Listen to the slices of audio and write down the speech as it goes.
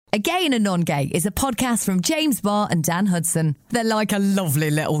A Gay and a Non-Gay is a podcast from James Barr and Dan Hudson. They're like a lovely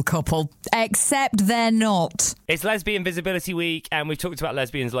little couple, except they're not. It's Lesbian Visibility Week, and we've talked about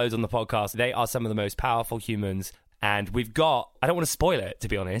lesbians loads on the podcast. They are some of the most powerful humans. And we've got, I don't want to spoil it, to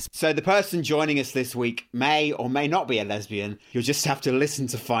be honest. So the person joining us this week may or may not be a lesbian. You'll just have to listen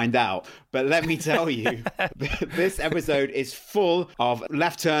to find out. But let me tell you, this episode is full of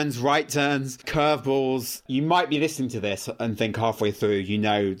left turns, right turns, curveballs. You might be listening to this and think halfway through you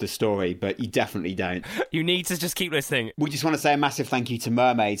know the story, but you definitely don't. You need to just keep listening. We just want to say a massive thank you to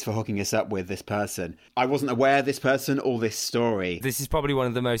Mermaids for hooking us up with this person. I wasn't aware of this person or this story. This is probably one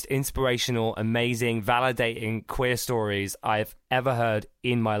of the most inspirational, amazing, validating queer stories I've ever heard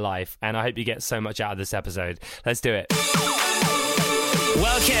in my life, and I hope you get so much out of this episode. Let's do it.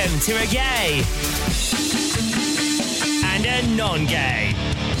 Welcome to A Gay and a Non-Gay.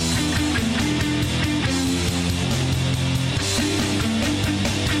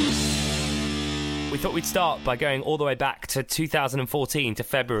 We thought we'd start by going all the way back to 2014 to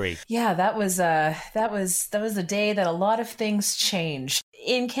February. Yeah, that was the day that a lot of things changed.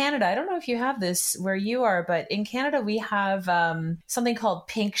 In Canada, I don't know if you have this where you are, but in Canada, we have something called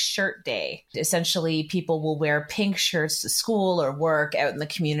Pink Shirt Day. Essentially, people will wear pink shirts to school or work out in the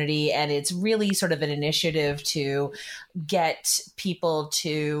community, and it's really sort of an initiative to get people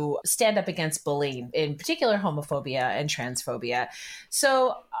to stand up against bullying, in particular homophobia and transphobia.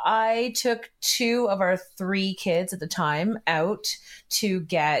 So I took 2 of our 3 kids at the time out to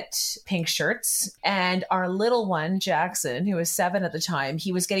get pink shirts. And our little one, Jackson, who was 7 at the time,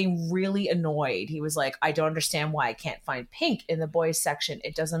 he was getting really annoyed. He was like, I don't understand why I can't find pink in the boys section.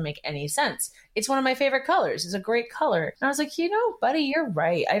 It doesn't make any sense. It's one of my favorite colors. It's a great color. And I was like, buddy, you're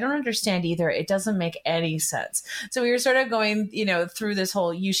right. I don't understand either. It doesn't make any sense. So we were sort of going, through this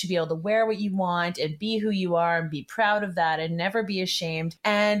whole, you should be able to wear what you want and be who you are and be proud of that and never be ashamed.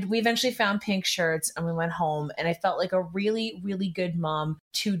 And we eventually found pink shirts and we went home, and I felt like a really, really good mom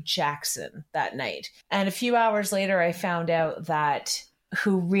to Jackson that night. And a few hours later, I found out that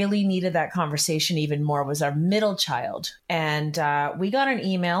who really needed that conversation even more was our middle child. And we got an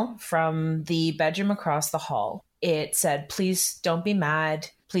email from the bedroom across the hall. It said, please don't be mad.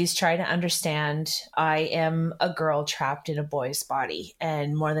 Please try to understand. I am a girl trapped in a boy's body.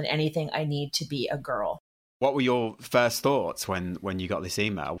 And more than anything, I need to be a girl. What were your first thoughts when you got this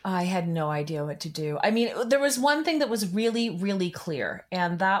email? I had no idea what to do. I mean, there was one thing that was really, really clear.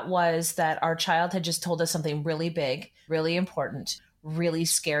 And that was that our child had just told us something really big, really important, really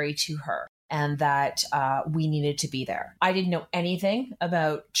scary to her, and that we needed to be there. I didn't know anything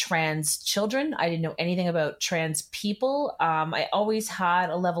about trans children. I didn't know anything about trans people. I always had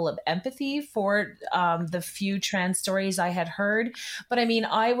a level of empathy for the few trans stories I had heard. But I mean,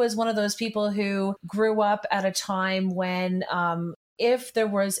 I was one of those people who grew up at a time when if there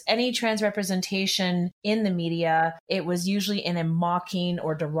was any trans representation in the media, it was usually in a mocking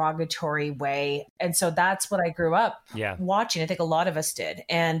or derogatory way. And so that's what I grew up watching. I think a lot of us did.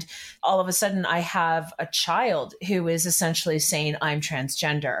 And all of a sudden I have a child who is essentially saying I'm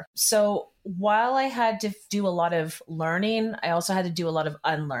transgender. So while I had to do a lot of learning, I also had to do a lot of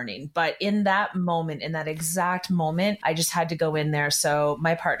unlearning. But in that moment, in that exact moment, I just had to go in there. So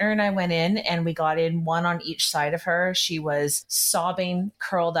my partner and I went in, and we got in, one on each side of her. She was sobbing,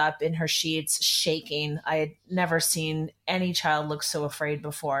 curled up in her sheets, shaking. I had never seen any child look so afraid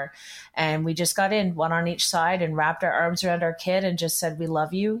before. And we just got in, one on each side, and wrapped our arms around our kid and just said, we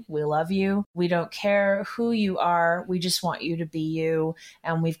love you. We love you. We don't care who you are. We just want you to be you.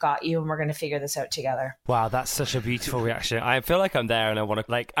 And we've got you, and we're going to figure this out together. Wow, that's such a beautiful reaction. I feel like I'm there, and I want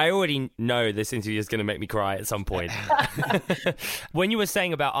to, I already know this interview is going to make me cry at some point. When you were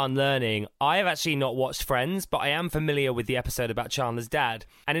saying about unlearning, I have actually not watched Friends, but I am familiar with the episode about Chandler's dad.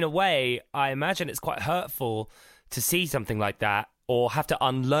 And in a way, I imagine it's quite hurtful to see something like that, or have to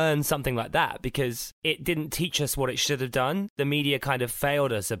unlearn something like that, because it didn't teach us what it should have done. The media kind of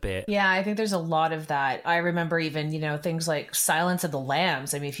failed us a bit. Yeah, I think there's a lot of that. I remember even, things like Silence of the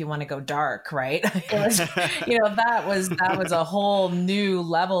Lambs. I mean, if you want to go dark, right? It was, that was a whole new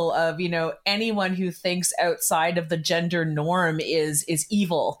level of, anyone who thinks outside of the gender norm is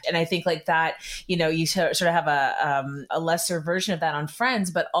evil. And I think like that, you sort of have a lesser version of that on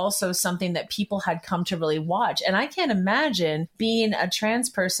Friends, but also something that people had come to really watch. And I can't imagine being being a trans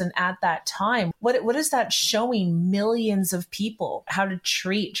person at that time, what is that showing millions of people how to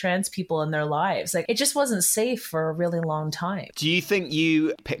treat trans people in their lives? Like, it just wasn't safe for a really long time. Do you think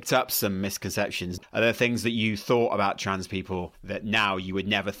you picked up some misconceptions? Are there things that you thought about trans people that now you would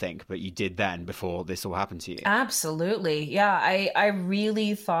never think, but you did then before this all happened to you? Absolutely. Yeah. I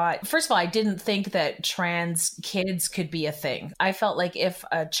really thought, first of all, I didn't think that trans kids could be a thing. I felt like if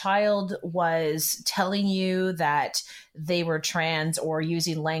a child was telling you that they were trans or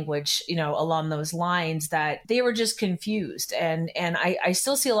using language, along those lines, that they were just confused. And I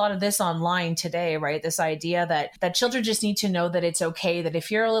still see a lot of this online today, right? This idea that children just need to know that it's okay, that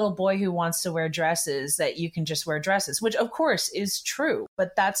if you're a little boy who wants to wear dresses, that you can just wear dresses, which of course is true,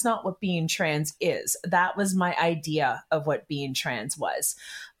 but that's not what being trans is. That was my idea of what being trans was.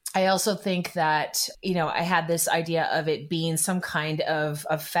 I also think that, I had this idea of it being some kind of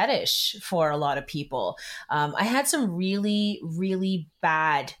fetish for a lot of people. I had some really, really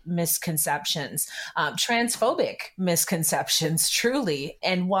bad misconceptions, transphobic misconceptions, truly.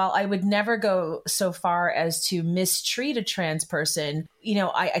 And while I would never go so far as to mistreat a trans person,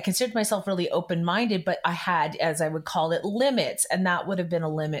 I considered myself really open-minded, but I had, as I would call it, limits. And that would have been a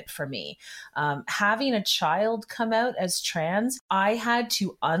limit for me. Having a child come out as trans, I had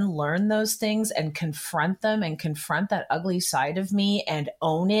to unlearn those things and confront them and confront that ugly side of me and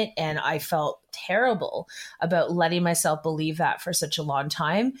own it. And I felt terrible about letting myself believe that for such a long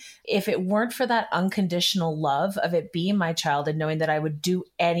time. If it weren't for that unconditional love of it being my child and knowing that I would do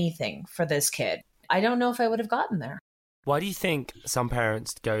anything for this kid, I don't know if I would have gotten there. Why do you think some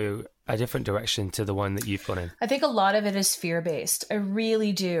parents go a different direction to the one that you've gone in? I think a lot of it is fear-based. I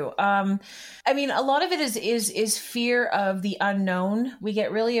really do. A lot of it is fear of the unknown. We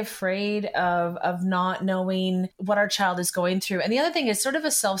get really afraid of not knowing what our child is going through. And the other thing is sort of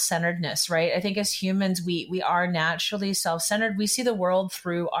a self-centeredness, right? I think as humans, we are naturally self-centered. We see the world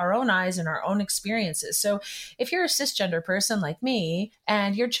through our own eyes and our own experiences. So if you're a cisgender person like me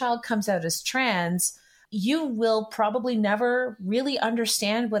and your child comes out as trans, you will probably never really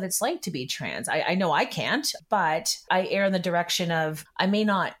understand what it's like to be trans. I know I can't, but I err in the direction of I may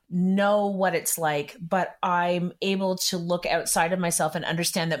not know what it's like, but I'm able to look outside of myself and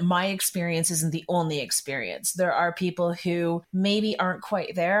understand that my experience isn't the only experience. There are people who maybe aren't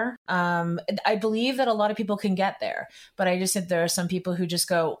quite there. I believe that a lot of people can get there, but I just think there are some people who just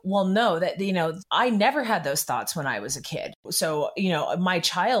go, well, no, that, I never had those thoughts when I was a kid. So, my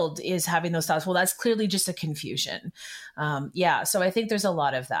child is having those thoughts. Well, that's clearly just a confusion. So I think there's a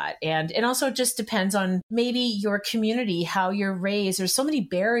lot of that. And also it just depends on maybe your community, how you're raised. There's so many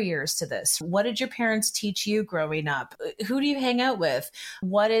barriers to this. What did your parents teach you growing up? Who do you hang out with?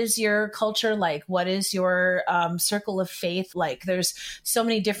 What is your culture like? What is your circle of faith like? There's so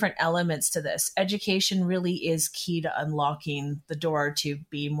many different elements to this. Education really is key to unlocking the door to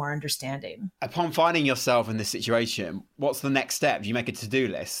be more understanding. Upon finding yourself in this situation, what's the next step? Do you make a to-do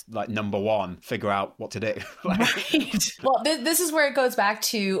list? Like number one, figure out what to do. Right. Well, this is where it goes back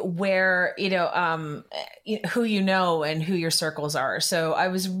to where, who you know and who your circles are. So I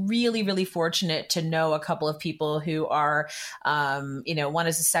was really, really fortunate to know a couple of people who are, one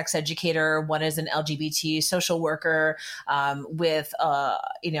is a sex educator, one is an LGBT social worker, with,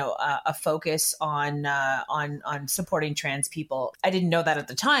 a focus on supporting trans people. I didn't know that at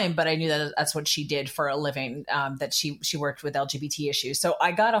the time, but I knew that that's what she did for a living, that she worked with LGBT issues. So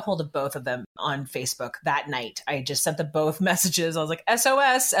I got a hold of both of them on Facebook that night. I just sent them both messages. I was like,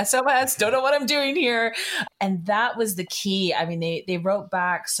 SOS, don't know what I'm doing here. And that was the key. I mean, they wrote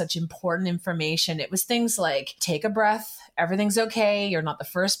back such important information. It was things like, take a breath. Everything's okay. You're not the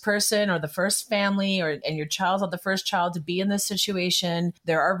first person or the first family, and your child's not the first child to be in this situation.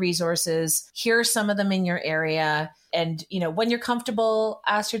 There are resources. Here are some of them in your area. And, when you're comfortable,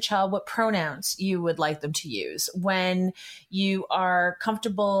 ask your child what pronouns you would like them to use. When you are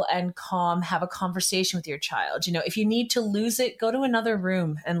comfortable and calm, have a conversation with your child. If you need to lose it, go to another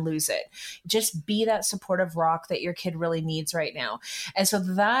room and lose it. Just be that supportive rock that your kid really needs right now. And so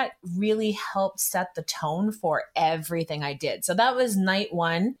that really helped set the tone for everything I did. So that was night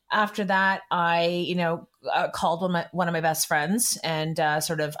one. After that, I, called one of my best friends and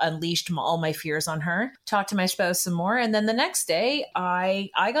sort of unleashed all my fears on her, talked to my spouse some more. And then the next day I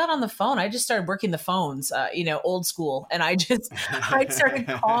got on the phone. I just started working the phones, old school. And I started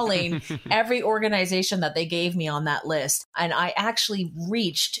calling every organization that they gave me on that list. And I actually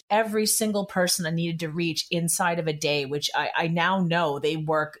reached every single person I needed to reach inside of a day, which I now know they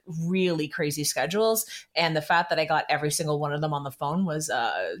work really crazy schedules. And the fact that I got every single one of them on the phone was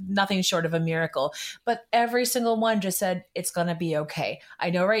nothing short of a miracle. But every single one just said, it's going to be okay. I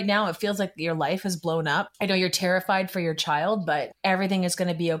know right now it feels like your life is blown up. I know you're terrified for your child, but everything is going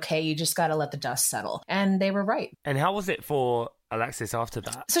to be okay. You just got to let the dust settle. And they were right. And how was it for Alexis after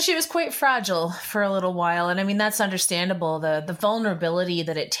that? So she was quite fragile for a little while. And I mean, that's understandable. The vulnerability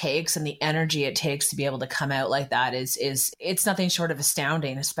that it takes and the energy it takes to be able to come out like that is it's nothing short of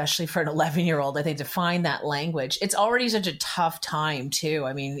astounding, especially for an 11-year-old. I think to find that language, it's already such a tough time too.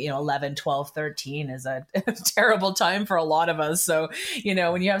 I mean, 11, 12, 13 is a terrible time for a lot of us. So,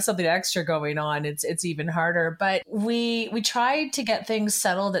 when you have something extra going on, it's even harder. But we tried to get things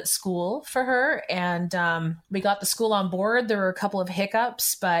settled at school for her. And we got the school on board. There were couple of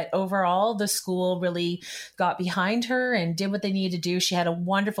hiccups, but overall the school really got behind her and did what they needed to do. She had a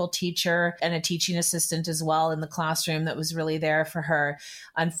wonderful teacher and a teaching assistant as well in the classroom that was really there for her.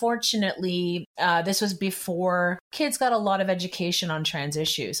 Unfortunately, this was before kids got a lot of education on trans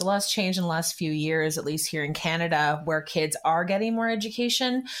issues. A lot's changed in the last few years, at least here in Canada, where kids are getting more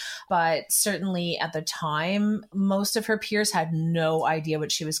education. But certainly at the time, most of her peers had no idea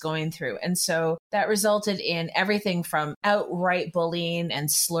what she was going through. And so that resulted in everything from outright bullying and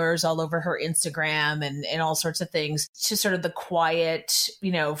slurs all over her Instagram and all sorts of things to sort of the quiet,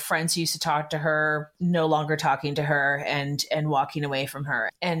 friends who used to talk to her, no longer talking to her and walking away from her.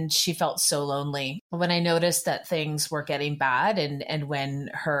 And she felt so lonely. When I noticed that things were getting bad and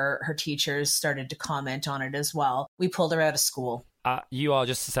when her teachers started to comment on it as well, we pulled her out of school. You are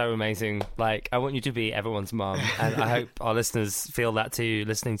just so amazing. Like, I want you to be everyone's mum. And I hope our listeners feel that too,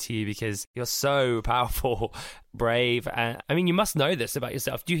 listening to you, because you're so powerful, brave. And I mean, you must know this about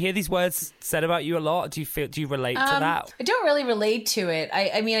yourself. Do you hear these words said about you a lot? Do you relate to that? I don't really relate to it.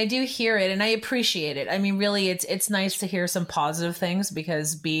 I mean, I do hear it and I appreciate it. I mean, really, it's nice to hear some positive things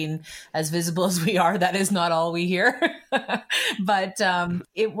because being as visible as we are, that is not all we hear. But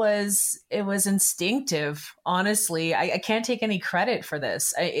it was instinctive. Honestly, I can't take any credit for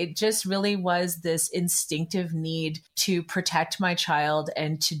this. It just really was this instinctive need to protect my child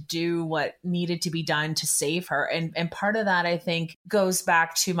and to do what needed to be done to save her. And part of that, I think, goes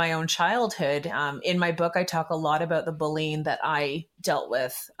back to my own childhood. In my book, I talk a lot about the bullying that I dealt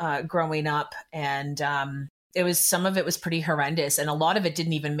with growing up. And some of it was pretty horrendous. And a lot of it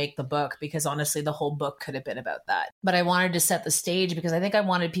didn't even make the book because honestly, the whole book could have been about that. But I wanted to set the stage because I think I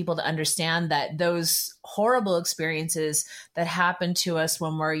wanted people to understand that those horrible experiences that happen to us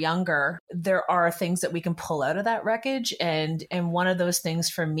when we're younger, there are things that we can pull out of that wreckage. And one of those things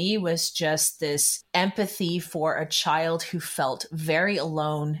for me was just this empathy for a child who felt very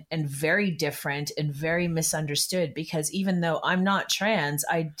alone and very different and very misunderstood, because even though I'm not trans,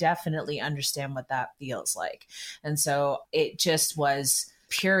 I definitely understand what that feels like. And so it just was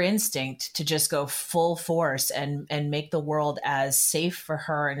pure instinct to just go full force and make the world as safe for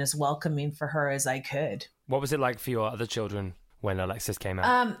her and as welcoming for her as I could. What was it like for your other children when Alexis came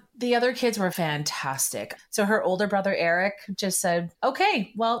out? The other kids were fantastic. So her older brother, Eric, just said,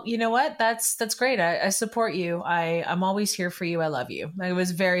 okay, well, you know what? That's great. I support you. I'm always here for you. I love you. It was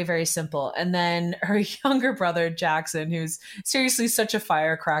very, very simple. And then her younger brother, Jackson, who's seriously such a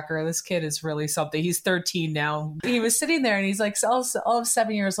firecracker. This kid is really something. He's 13 now. He was sitting there and he's like, all of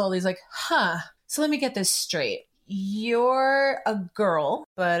 7 years old. He's like, so let me get this straight. You're a girl,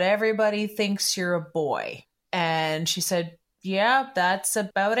 but everybody thinks you're a boy. And she said, yeah, that's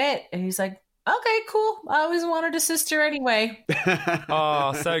about it. And he's like, okay, cool. I always wanted a sister anyway.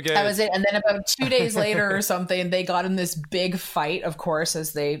 Oh, so good. That was it. And then about 2 days later or something, they got in this big fight, of course,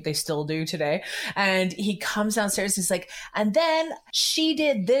 as they still do today. And he comes downstairs. He's like, and then she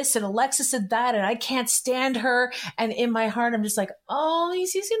did this and Alexis did that and I can't stand her. And in my heart, I'm just like, oh,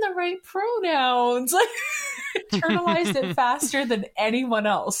 he's using the right pronouns. Like, internalized it faster than anyone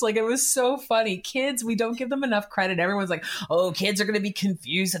else. Like, it was so funny. Kids, we don't give them enough credit. Everyone's like, oh, kids are going to be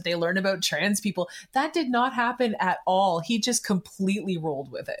confused if they learn about trans people. That did not happen at all. He just completely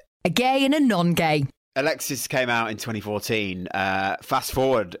rolled with it. A gay and a non-gay. Alexis came out in 2014. Fast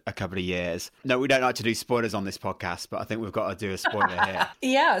forward a couple of years. No, we don't like to do spoilers on this podcast, but I think we've got to do a spoiler here.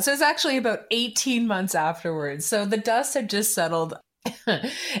 Yeah, so it's actually about 18 months afterwards. So the dust had just settled.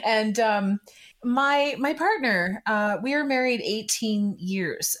 And my partner, we were married 18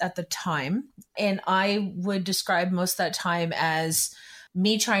 years at the time. And I would describe most of that time as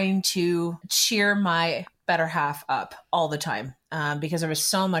me trying to cheer my better half up all the time, because there was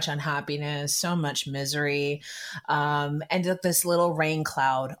so much unhappiness, so much misery, and this little rain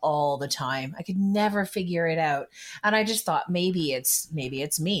cloud all the time. I could never figure it out. And I just thought, maybe it's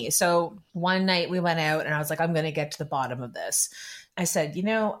me. So one night we went out and I was like, I'm going to get to the bottom of this. I said,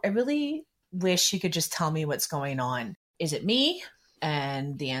 I really wish you could just tell me what's going on. Is it me?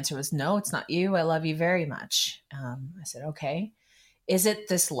 And the answer was, no, it's not you. I love you very much. I said, okay. Is it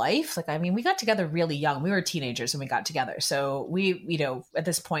this life? Like, I mean, we got together really young. We were teenagers when we got together. So we, at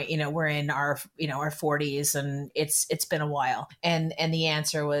this point, we're in our 40s, and it's been a while. And the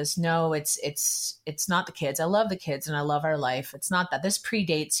answer was, no, it's not the kids. I love the kids and I love our life. It's not that. This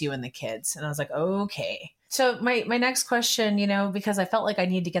predates you and the kids. And I was like, okay. So my next question, because I felt like I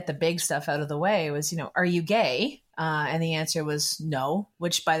need to get the big stuff out of the way, was, are you gay? And the answer was no,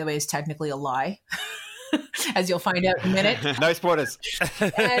 which, by the way, is technically a lie. As you'll find out in a minute. No spoilers.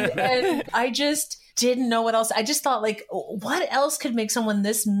 and I just didn't know what else. I just thought, like, what else could make someone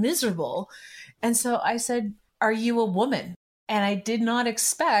this miserable? And so I said, are you a woman? And I did not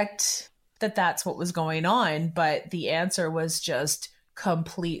expect that that's what was going on. But the answer was just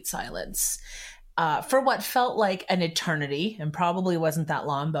complete silence. For what felt like an eternity, and probably wasn't that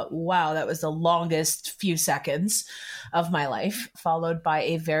long, but wow, that was the longest few seconds of my life, followed by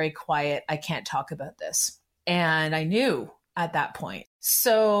a very quiet, I can't talk about this. And I knew at that point.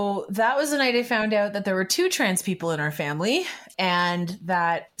 So that was the night I found out that there were 2 trans people in our family, and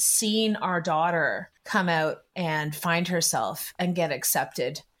that seeing our daughter come out and find herself and get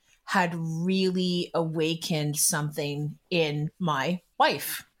accepted had really awakened something in my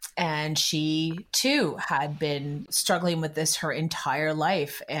wife. And she too had been struggling with this her entire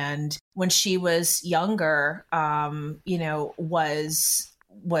life. And when she was younger,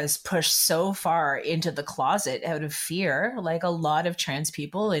 was pushed so far into the closet out of fear, like a lot of trans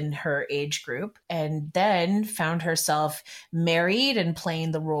people in her age group, and then found herself married and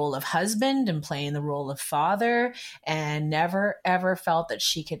playing the role of husband and playing the role of father, and never ever felt that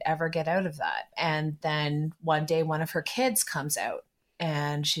she could ever get out of that. And then one day one of her kids comes out.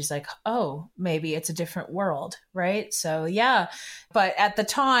 And she's like, oh, maybe it's a different world, right? So yeah, but at the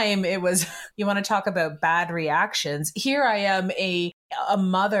time it was, you want to talk about bad reactions. Here I am, a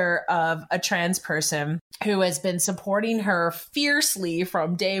mother of a trans person who has been supporting her fiercely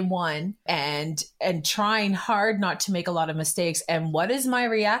from day one and trying hard not to make a lot of mistakes. And what is my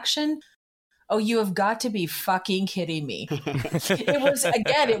reaction? Oh, you have got to be fucking kidding me.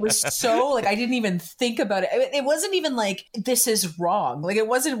 It was so, like, I didn't even think about it. It wasn't even like, this is wrong. Like, it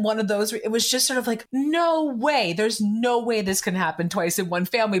wasn't one of those, it was just sort of like, no way. There's no way this can happen twice in one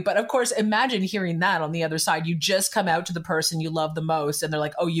family. But of course, imagine hearing that on the other side. You just come out to the person you love the most and they're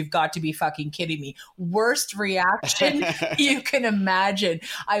like, oh, you've got to be fucking kidding me. Worst reaction you can imagine.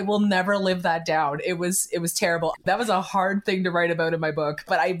 I will never live that down. It was terrible. That was a hard thing to write about in my book,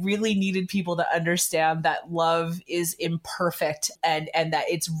 but I really needed people to understand that love is imperfect and that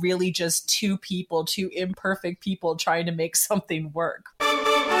it's really just 2 imperfect people trying to make something work.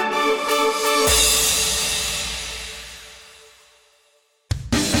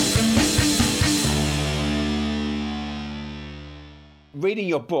 Reading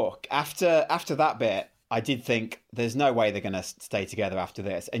your book, after that bit, I did think there's no way they're going to stay together after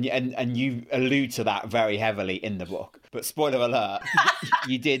this. And you allude to that very heavily in the book. But spoiler alert,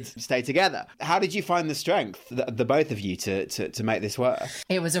 you did stay together. How did you find the strength, the both of you, to make this work?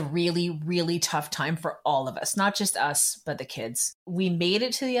 It was a really, really tough time for all of us, not just us, but the kids. We made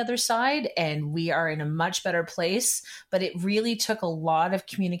it to the other side and we are in a much better place, but it really took a lot of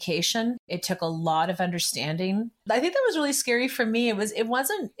communication. It took a lot of understanding. I think that was really scary for me. It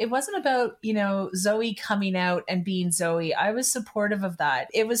wasn't about, Zoe coming out and being Zoe. I was supportive of that.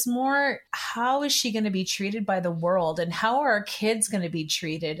 It was more, how is she going to be treated by the world, and how are our kids going to be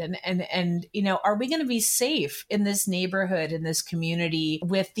treated? And are we going to be safe in this neighborhood, in this community,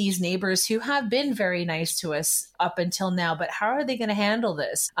 with these neighbors who have been very nice to us up until now, but how are they going to handle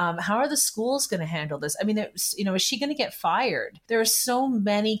this? How are the schools going to handle this? I mean, is she going to get fired? There are so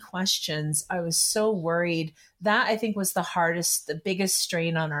many questions. I was so worried. That, I think, was the biggest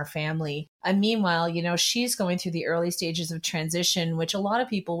strain on our family. And meanwhile, she's going through the early stages of transition, which a lot of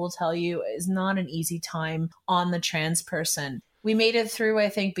people will tell you is not an easy time on the trans person. We made it through, I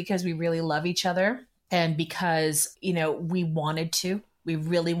think, because we really love each other and because, we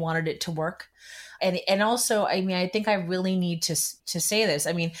really wanted it to work. And also, I mean, I think I really need to say this.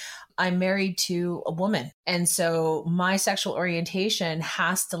 I mean, I'm married to a woman. And so my sexual orientation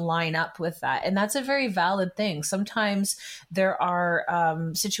has to line up with that. And that's a very valid thing. Sometimes there are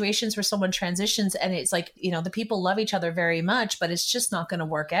situations where someone transitions and it's like, the people love each other very much, but it's just not going to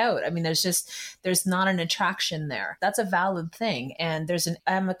work out. I mean, there's not an attraction there. That's a valid thing. And there's an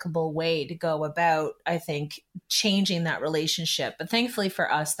amicable way to go about, I think, changing that relationship. But thankfully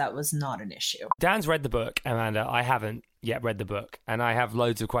for us, that was not an issue. Dan's read the book, Amanda. I haven't. yet read the book, and I have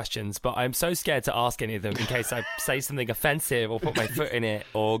loads of questions, but I'm so scared to ask any of them in case I say something offensive or put my foot in it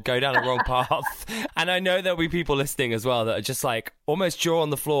or go down the wrong path. And I know there'll be people listening as well that are just like almost jaw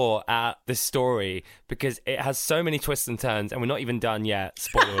on the floor at this story because it has so many twists and turns, and we're not even done yet.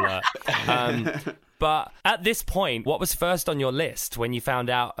 Spoiler alert. But at this point, what was first on your list when you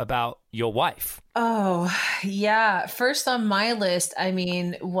found out about your wife? Oh, yeah. First on my list, I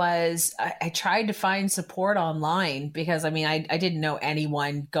mean, was I tried to find support online because, I mean, I didn't know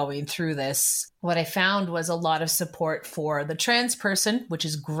anyone going through this. What I found was a lot of support for the trans person, which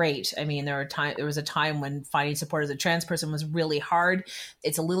is great. I mean, there was a time when finding support as a trans person was really hard.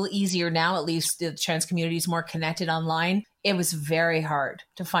 It's a little easier now. At least the trans community is more connected online. It was very hard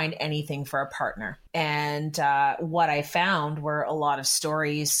to find anything for a partner. And what I found were a lot of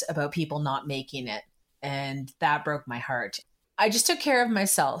stories about people not making it. And that broke my heart. I just took care of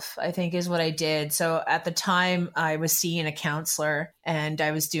myself, I think is what I did. So at the time I was seeing a counselor and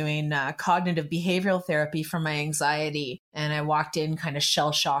I was doing cognitive behavioral therapy for my anxiety. And I walked in kind of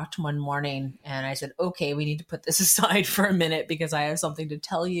shell-shocked one morning and I said, okay, we need to put this aside for a minute because I have something to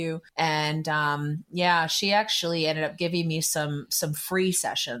tell you. And she actually ended up giving me some free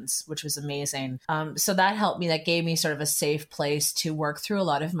sessions, which was amazing. So that helped me. That gave me sort of a safe place to work through a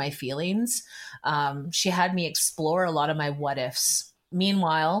lot of my feelings. She had me explore a lot of my what ifs.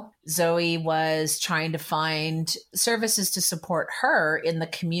 Meanwhile, Zoe was trying to find services to support her in the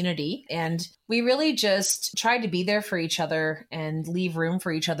community. And we really just tried to be there for each other and leave room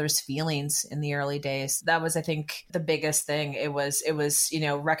for each other's feelings in the early days. That was, I think, the biggest thing. It was,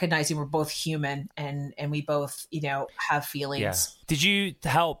 recognizing we're both human and we both, have feelings. Yeah. Did you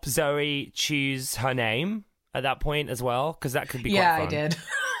help Zoe choose her name at that point as well? Because that could be quite fun. Yeah, I did.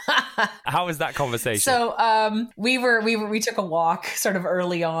 How was that conversation? So we took a walk sort of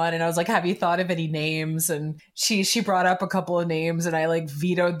early on and I was like, have you thought of any names? And she brought up a couple of names and I like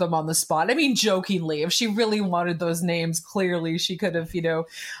vetoed them on the spot. I mean, jokingly, if she really wanted those names, clearly she could have,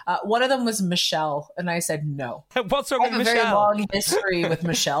 one of them was Michelle. And I said, no. What's wrong with Michelle? I have a very long history with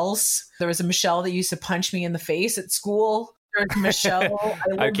Michelles. There was a Michelle that used to punch me in the face at school. There's Michelle.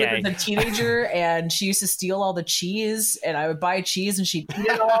 I lived with her as a teenager and she used to steal all the cheese and I would buy cheese and she'd eat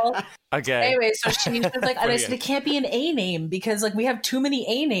it all. Okay. Anyway, so she was like, and I said, it can't be an A name because like we have too many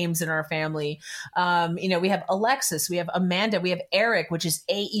A names in our family. We have Alexis, we have Amanda, we have Eric, which is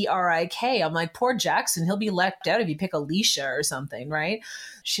Aerik. I'm like, poor Jackson, he'll be left out if you pick Alicia or something, right?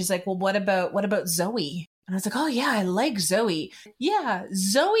 She's like, well, what about Zoe? And I was like, oh, yeah, I like Zoe. Yeah,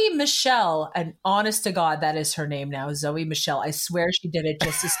 Zoe Michelle. And honest to God, that is her name now, Zoe Michelle. I swear she did it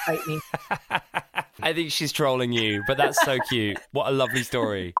just to spite me. I think she's trolling you, but that's so cute. What a lovely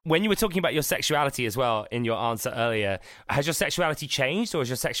story. When you were talking about your sexuality as well in your answer earlier, has your sexuality changed or has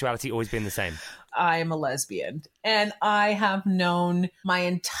your sexuality always been the same? I'm a lesbian and I have known my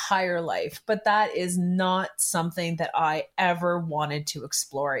entire life, but that is not something that I ever wanted to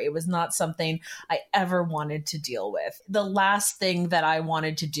explore. It was not something I ever wanted to deal with. The last thing that I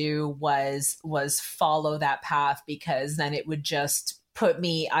wanted to do was follow that path because then it would just put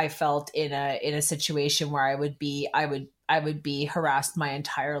me, I felt, in a situation where I would be harassed my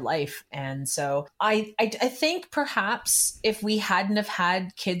entire life. And so I think perhaps if we hadn't have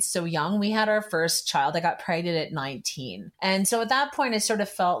had kids so young, we had our first child. I got pregnant at 19. And so at that point, I sort of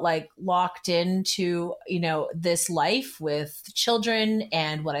felt like locked into, this life with children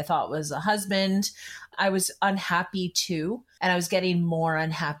and what I thought was a husband. I was unhappy too. And I was getting more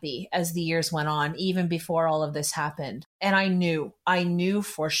unhappy as the years went on, even before all of this happened. And I knew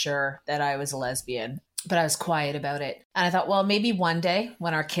for sure that I was a lesbian, but I was quiet about it. And I thought, well, maybe one day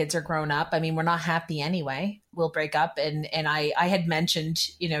when our kids are grown up, I mean, we're not happy anyway, we'll break up. And I had mentioned,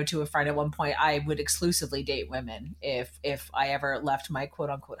 to a friend at one point, I would exclusively date women if I ever left my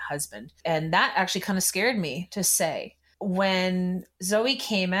quote unquote husband. And that actually kind of scared me to say. When Zoe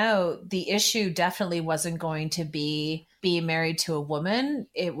came out, the issue definitely wasn't going to be being married to a woman.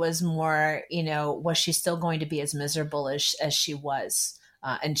 It was more, was she still going to be as miserable as she was?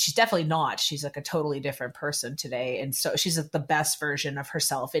 And she's definitely not. She's like a totally different person today. And so she's like the best version of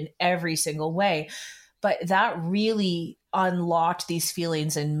herself in every single way. But that really unlocked these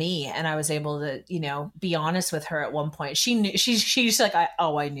feelings in me. And I was able to, be honest with her at one point. She knew, she's like,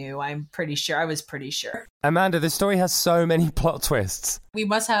 I knew, I'm pretty sure. I was pretty sure. Amanda, this story has so many plot twists. We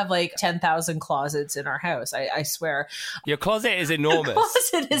must have like 10,000 closets in our house. I swear. Your closet is enormous.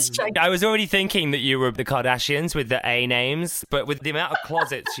 Closet is gigantic. I was already thinking that you were the Kardashians with the A names, but with the amount of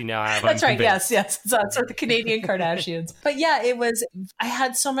closets you now have. That's right. Yes. That's sort of the Canadian Kardashians. But yeah, I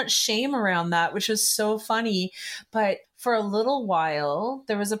had so much shame around that, which was so funny. But for a little while,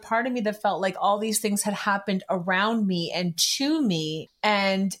 there was a part of me that felt like all these things had happened around me and to me.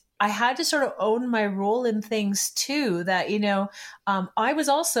 And I had to sort of own my role in things too, that, I was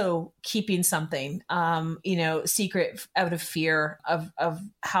also keeping something, secret out of fear of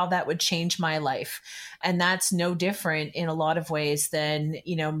how that would change my life. And that's no different in a lot of ways than,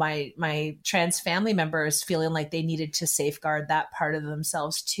 my trans family members feeling like they needed to safeguard that part of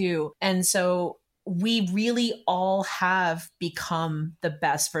themselves too. And so we really all have become the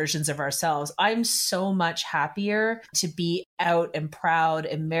best versions of ourselves. I'm so much happier to be out and proud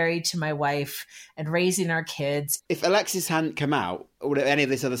and married to my wife and raising our kids. If Alexis hadn't come out, or any of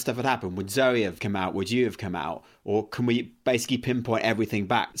this other stuff had happened, would Zoe have come out? Would you have come out? Or can we basically pinpoint everything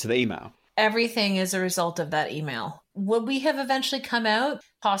back to the email? Everything is a result of that email. Would we have eventually come out?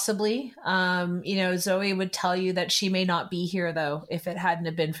 Possibly. Zoe would tell you that she may not be here, though, if it hadn't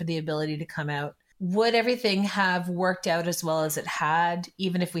have been for the ability to come out. Would everything have worked out as well as it had,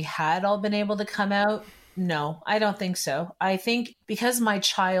 even if we had all been able to come out? No, I don't think so. I think because my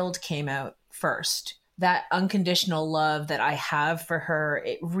child came out first, that unconditional love that I have for her,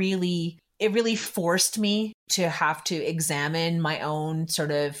 it really forced me to have to examine my own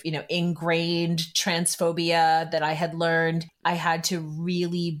sort of, ingrained transphobia that I had learned. I had to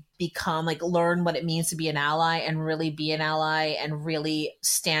really learn what it means to be an ally and really be an ally and really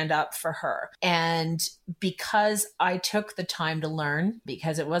stand up for her. And because I took the time to learn,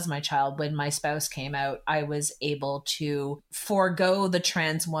 because it was my child, when my spouse came out, I was able to forego the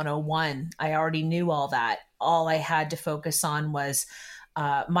trans 101. I already knew all that. All I had to focus on was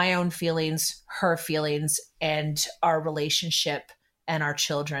my own feelings, her feelings, and our relationship and our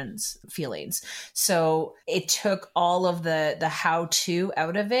children's feelings. So it took all of the how-to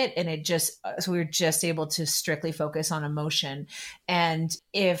out of it, and so we were just able to strictly focus on emotion. And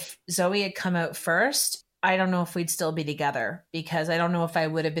if Zoe had come out first, I don't know if we'd still be together, because I don't know if I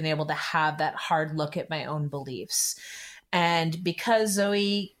would have been able to have that hard look at my own beliefs. And because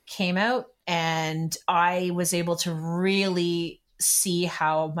Zoe came out and I was able to really see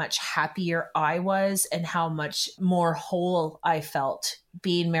how much happier I was and how much more whole I felt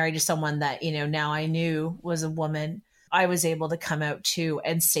being married to someone that, now I knew was a woman, I was able to come out too,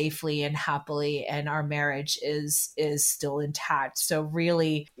 and safely and happily, and our marriage is still intact. So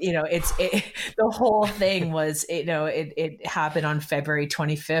really, the whole thing was, it happened on February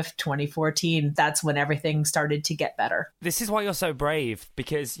 25th, 2014. That's when everything started to get better. This is why you're so brave,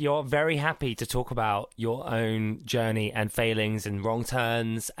 because you're very happy to talk about your own journey and failings and wrong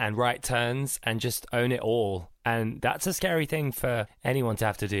turns and right turns and just own it all. And that's a scary thing for anyone to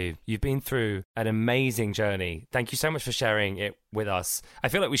have to do. You've been through an amazing journey. Thank you so much for sharing it with us. I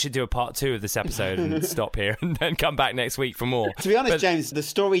feel like we should do a part 2 of this episode and stop here and then come back next week for more. To be honest, James, the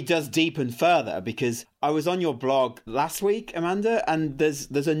story does deepen further, because I was on your blog last week, Amanda, and there's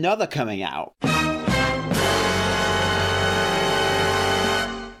another coming out.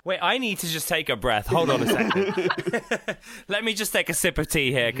 Wait, I need to just take a breath. Hold on a second. Let me just take a sip of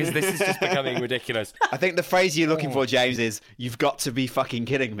tea here, because this is just becoming ridiculous. I think the phrase you're looking for, James, is "you've got to be fucking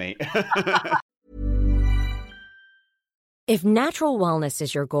kidding me." If natural wellness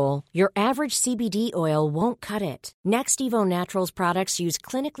is your goal, your average CBD oil won't cut it. Next Evo Naturals products use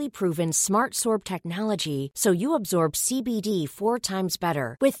clinically proven smart sorb technology, so you absorb CBD 4 times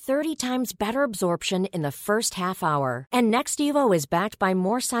better, with 30 times better absorption in the first half hour. And Next Evo is backed by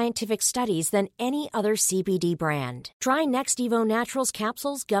more scientific studies than any other CBD brand. Try Next Evo Naturals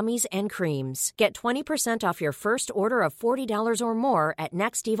capsules, gummies, and creams. Get 20% off your first order of $40 or more at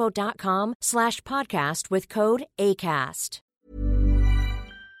nextevo.com/podcast with code ACAST.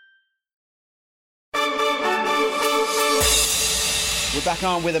 We're back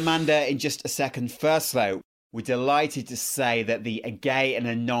on with Amanda in just a second. First, though, we're delighted to say that the A Gay and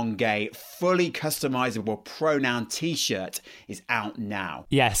a Non-Gay fully customizable pronoun t-shirt is out now.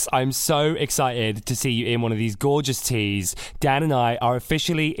 Yes, I'm so excited to see you in one of these gorgeous tees. Dan and I are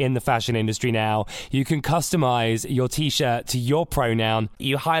officially in the fashion industry now. You can customize your t-shirt to your pronoun.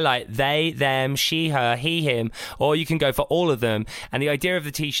 You highlight they, them, she, her, he, him, or you can go for all of them. And the idea of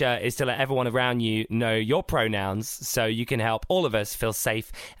the t-shirt is to let everyone around you know your pronouns, so you can help all of us feel safe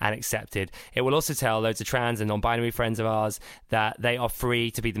and accepted. It will also tell loads of trans and non-binary friends of ours that they are free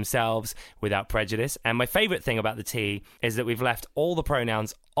to be themselves without prejudice. And my favorite thing about the tee is that we've left all the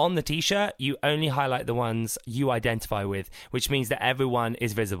pronouns on the t-shirt. You only highlight the ones you identify with, which means that everyone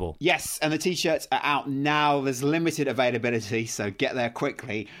is visible. Yes, and the t-shirts are out now. There's limited availability, so get there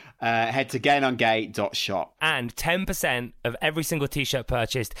quickly. Head to gaynongay.shop. And 10% of every single t-shirt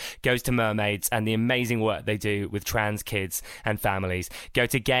purchased goes to mermaids and the amazing work they do with trans kids and families. Go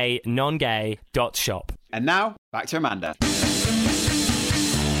to gaynongay.shop. And now, back to Amanda.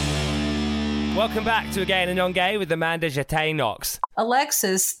 Welcome back to Gay and Non-Gay with Amanda Jetté Knox.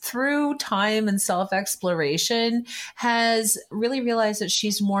 Alexis, through time and self-exploration, has really realized that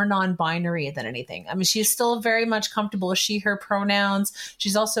she's more non-binary than anything. I mean, she's still very much comfortable with she, her pronouns.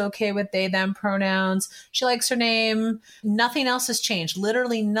 She's also okay with they, them pronouns. She likes her name. Nothing else has changed.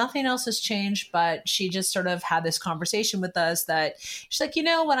 Literally nothing else has changed, but she just sort of had this conversation with us that she's like,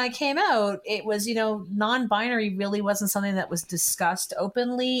 when I came out, it was, non-binary really wasn't something that was discussed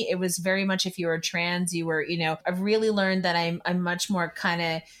openly. It was very much if you were trans, you were, I've really learned that I'm much more kind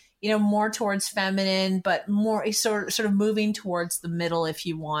of, more towards feminine, but more sort of moving towards the middle, if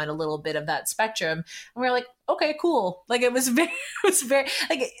you want, a little bit of that spectrum. And we're like, okay, cool. Like it was very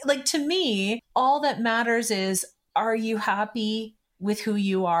like to me, all that matters is, are you happy with who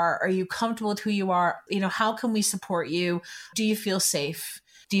you are? Are you comfortable with who you are? How can we support you? Do you feel safe?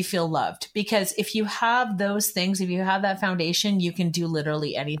 Do you feel loved? Because if you have those things, if you have that foundation, you can do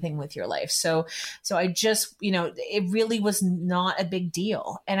literally anything with your life. So I just, it really was not a big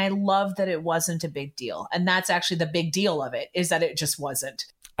deal. And I love that it wasn't a big deal. And that's actually the big deal of it, is that it just wasn't.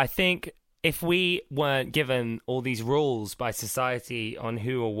 I think if we weren't given all these rules by society on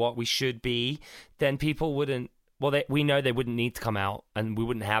who or what we should be, then people wouldn't. Well, we know they wouldn't need to come out and we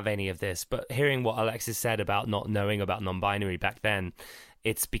wouldn't have any of this. But hearing what Alexis said about not knowing about non-binary back then,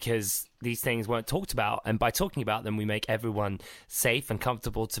 it's because these things weren't talked about. And by talking about them, we make everyone safe and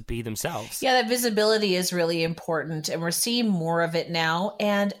comfortable to be themselves. Yeah, that visibility is really important. And we're seeing more of it now.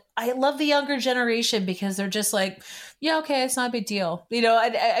 And I love the younger generation because they're just like, yeah, okay, it's not a big deal.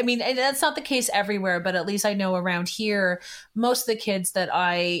 I mean, that's not the case everywhere, but at least I know around here, most of the kids that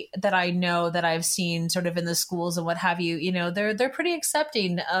I know that I've seen sort of in the schools and what have you, they're pretty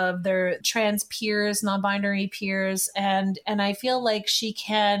accepting of their trans peers, non-binary peers. And I feel like she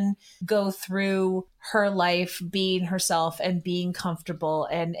can go through her life being herself and being comfortable.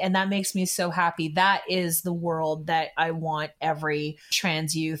 And that makes me so happy. That is the world that I want every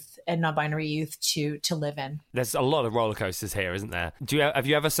trans youth and non-binary youth to live in. There's a lot of roller coasters here, isn't there? Have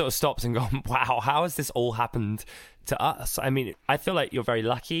you ever sort of stopped and gone, wow, how has this all happened to us? I mean, I feel like you're very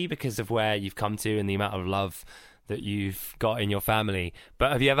lucky because of where you've come to and the amount of love that you've got in your family.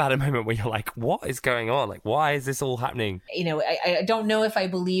 But have you ever had a moment where you're like, what is going on? Like, why is this all happening? I don't know if I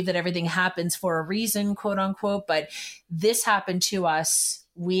believe that everything happens for a reason, quote unquote, but this happened to us.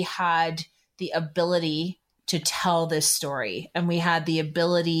 We had the ability to tell this story, and we had the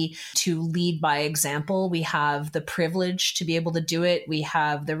ability to lead by example. We have the privilege to be able to do it. We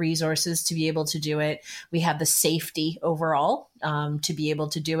have the resources to be able to do it. We have the safety overall to be able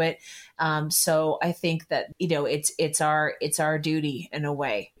to do it. So I think that, it's our duty in a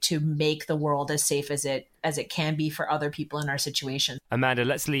way to make the world as safe as it can be for other people in our situation. Amanda,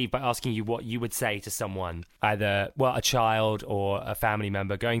 let's leave by asking you what you would say to someone, either, a child or a family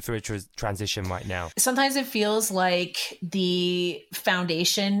member going through a transition right now. Sometimes it feels like the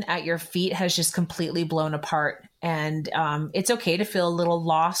foundation at your feet has just completely blown apart. And it's okay to feel a little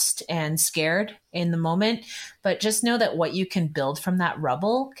lost and scared in the moment, but just know that what you can build from that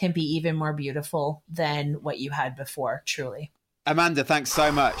rubble can be even more beautiful than what you had before, truly. Amanda, thanks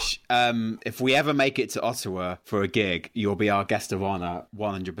so much. If we ever make it to Ottawa for a gig, you'll be our guest of honor,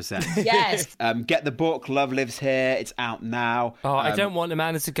 100%. Yes. Get the book, Love Lives Here. It's out now. Oh, I don't want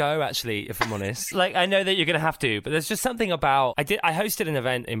Amanda to go, actually, if I'm honest. Like, I know that you're going to have to, but there's just something about... I hosted an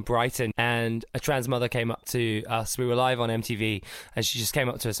event in Brighton, and a trans mother came up to us. We were live on MTV, and she just came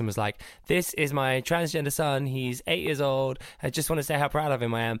up to us and was like, this is my transgender son. He's 8 years old. I just want to say how proud of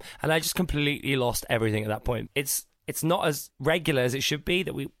him I am. And I just completely lost everything at that point. It's not as regular as it should be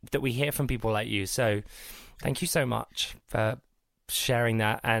that we hear from people like you. So thank you so much for sharing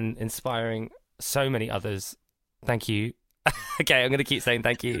that and inspiring so many others. Thank you. Okay, I'm going to keep saying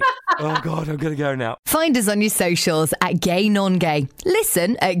thank you. Oh, God, I'm going to go now. Find us on your socials at Gay Non-Gay.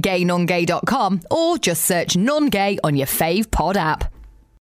 Listen at gaynongay.com or just search Non-Gay on your fave pod app.